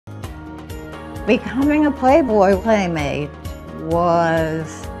Becoming a Playboy Playmate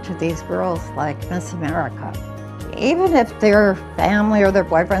was to these girls like Miss America. Even if their family or their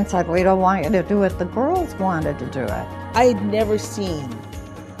boyfriend said, we don't want you to do it, the girls wanted to do it. I had never seen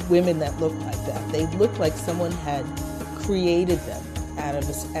women that looked like that. They looked like someone had created them out of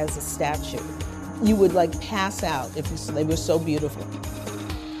as a statue. You would like pass out if they were so beautiful.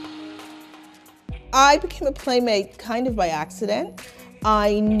 I became a Playmate kind of by accident.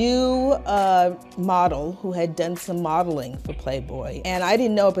 I knew a model who had done some modeling for Playboy, and I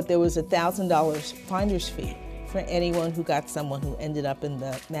didn't know it, but there was a $1,000 finder's fee for anyone who got someone who ended up in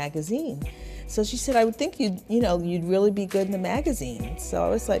the magazine. So she said, I would think you'd really be good in the magazine. So I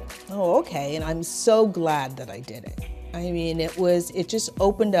was like, oh, okay, and I'm so glad that I did it. I mean, it just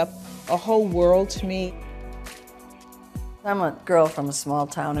opened up a whole world to me. I'm a girl from a small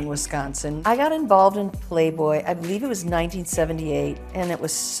town in Wisconsin. I got involved in Playboy, I believe it was 1978, and it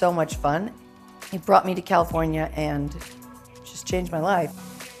was so much fun. It brought me to California and just changed my life.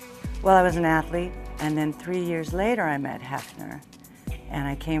 Well, I was an athlete, and then 3 years later I met Hefner, and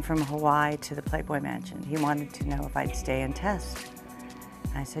I came from Hawaii to the Playboy Mansion. He wanted to know if I'd stay and test.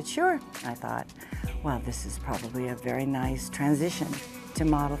 I said, sure. I thought, well, this is probably a very nice transition to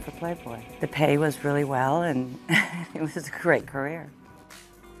model for Playboy. The pay was really well, and it was a great career.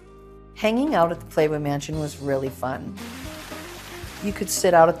 Hanging out at the Playboy Mansion was really fun. You could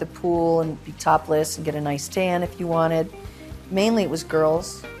sit out at the pool and be topless and get a nice tan if you wanted. Mainly it was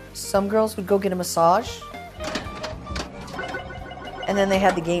girls. Some girls would go get a massage, and then they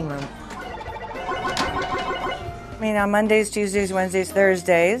had the game room. I mean, on Mondays, Tuesdays, Wednesdays,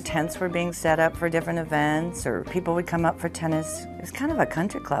 Thursdays, tents were being set up for different events, or people would come up for tennis. It was kind of a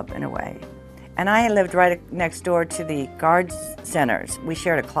country club in a way. And I lived right next door to the guard centers. We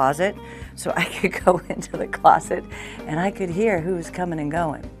shared a closet, so I could go into the closet and I could hear who was coming and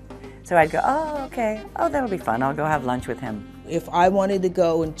going. So I'd go, oh, okay, oh, that'll be fun. I'll go have lunch with him. If I wanted to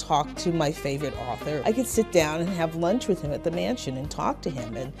go and talk to my favorite author, I could sit down and have lunch with him at the mansion and talk to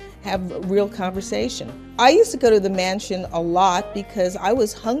him and have a real conversation. I used to go to the mansion a lot because I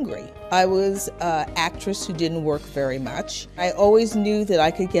was hungry. I was an actress who didn't work very much. I always knew that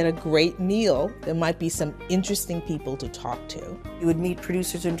I could get a great meal. There might be some interesting people to talk to. You would meet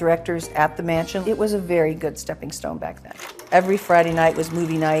producers and directors at the mansion. It was a very good stepping stone back then. Every Friday night was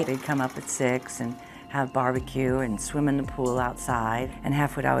movie night. They'd come up at 6 and have barbecue and swim in the pool outside. And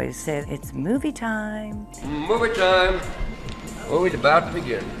Hef would always say, it's movie time. Movie time. Movie's about to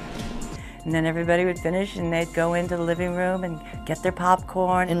begin. And then everybody would finish and they'd go into the living room and get their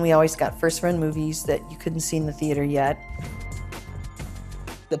popcorn. And we always got first run movies that you couldn't see in the theater yet.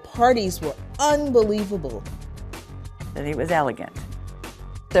 The parties were unbelievable. And it was elegant.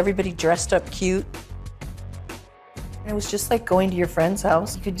 Everybody dressed up cute. It was just like going to your friend's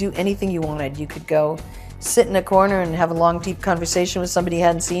house. You could do anything you wanted. You could go sit in a corner and have a long, deep conversation with somebody you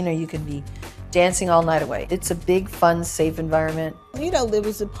hadn't seen, or you could be dancing all night away. It's a big, fun, safe environment. You know, there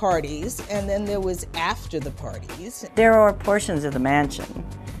was the parties, and then there was after the parties. There were portions of the mansion,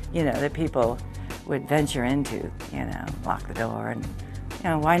 you know, that people would venture into, you know, lock the door, and, you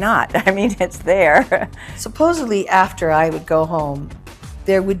know, why not? I mean, it's there. Supposedly, after I would go home,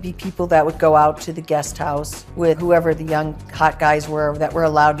 there would be people that would go out to the guest house with whoever the young hot guys were that were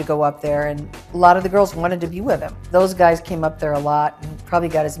allowed to go up there, and a lot of the girls wanted to be with them. Those guys came up there a lot and probably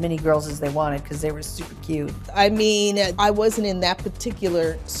got as many girls as they wanted because they were super cute. I mean, I wasn't in that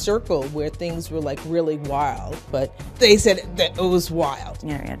particular circle where things were like really wild, but they said that it was wild. You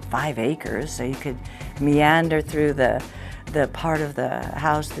know, you had 5 acres, so you could meander through the part of the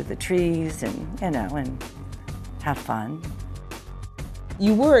house through the trees and, you know, and have fun.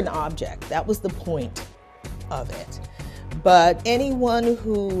 You were an object. That was the point of it. But anyone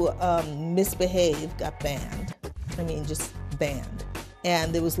who misbehaved got banned. I mean, just banned.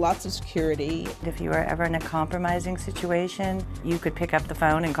 And there was lots of security. If you were ever in a compromising situation, you could pick up the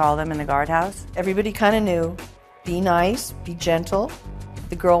phone and call them in the guardhouse. Everybody kind of knew, be nice, be gentle. If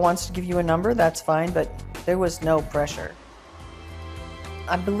the girl wants to give you a number, that's fine, but there was no pressure.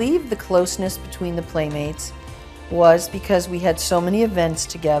 I believe the closeness between the Playmates was because we had so many events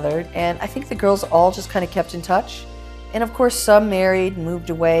together, and I think the girls all just kind of kept in touch. And of course, some married and moved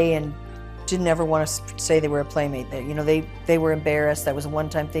away and didn't ever want to say they were a Playmate. You know, they were embarrassed. That was a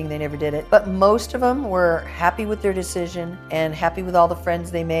one-time thing. They never did it. But most of them were happy with their decision and happy with all the friends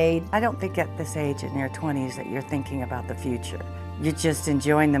they made. I don't think at this age in your 20s that you're thinking about the future. You're just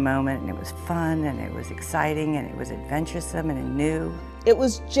enjoying the moment, and it was fun, and it was exciting, and it was adventuresome and new. It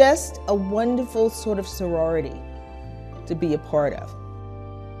was just a wonderful sort of sorority to be a part of.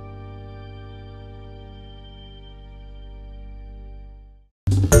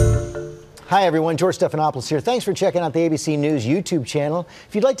 Hi everyone, George Stephanopoulos here. Thanks for checking out the ABC News YouTube channel.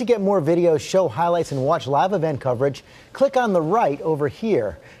 If you'd like to get more videos, show highlights, and watch live event coverage, click on the right over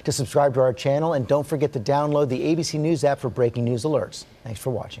here to subscribe to our channel, and don't forget to download the ABC News app for breaking news alerts. Thanks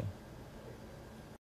for watching.